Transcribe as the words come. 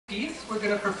Piece we're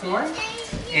going to perform,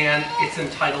 and it's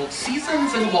entitled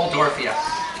Seasons in Waldorfia,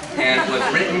 and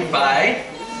was written by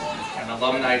an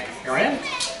alumni parent,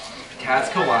 Kaz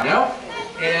Kawano,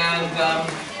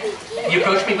 and he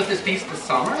approached me with this piece this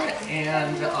summer,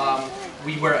 and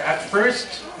we were at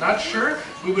first not sure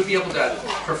we would be able to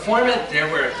perform it.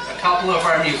 There were a couple of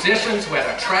our musicians who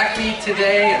had a track meet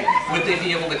today, and would they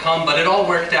be able to come, but it all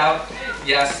worked out.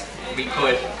 Yes, we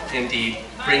could indeed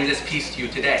bring this piece to you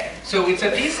today. So it's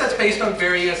a piece that's based on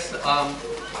various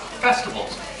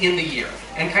festivals in the year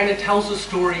and kind of tells the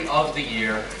story of the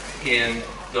year in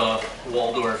the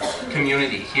Waldorf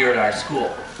community here at our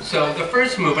school. So the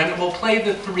first movement, we'll play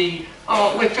the three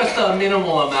with just a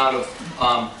minimal amount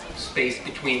of space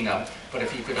between them, but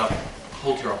if you could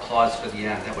hold your applause for the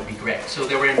end, that would be great. So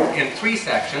they were in three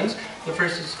sections. The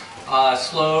first is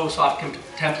slow, soft,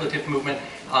 contemplative movement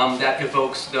that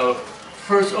evokes the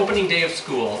first opening day of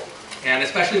school, and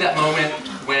especially that moment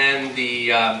when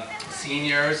the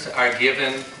seniors are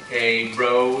given a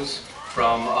rose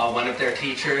from one of their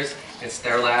teachers. It's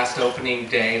their last opening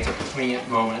day. It's a poignant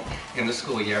moment in the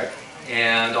school year.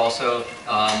 And also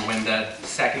when the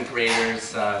second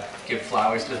graders give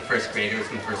flowers to the first graders,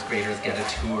 and the first graders get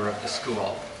a tour of the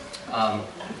school.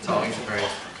 It's always a very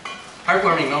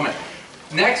heartwarming moment.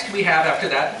 Next, we have, after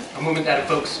that, a movement that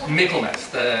evokes Michaelmas,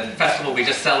 the festival we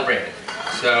just celebrated.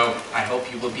 So I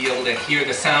hope you will be able to hear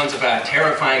the sounds of a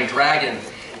terrifying dragon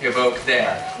evoked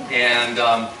there. And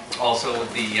also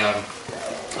the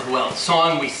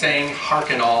song we sang,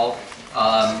 Harken All,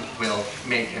 will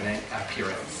make an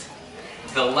appearance.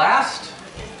 The last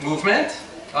movement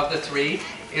of the three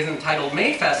is entitled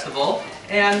May Festival,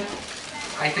 and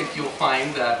I think you'll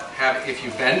find that if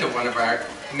you've been to one of our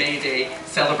May Day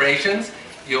celebrations,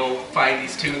 you'll find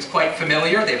these tunes quite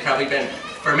familiar. They've probably been,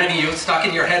 for many of you, stuck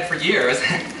in your head for years.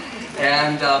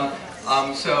 And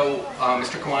so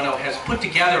Mr. Kawano has put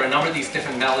together a number of these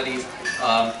different melodies,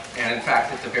 and in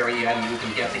fact at the very end you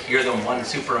can get to hear them one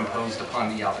superimposed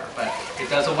upon the other. But it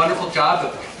does a wonderful job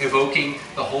of evoking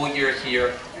the whole year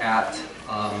here at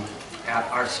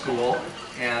our school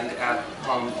and at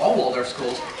all Waldorf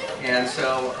schools. And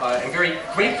so I'm very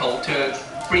grateful to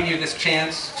bring you this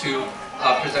chance to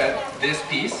present this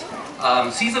piece,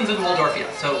 Seasons in Waldorfia.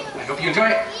 So I hope you enjoy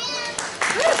it.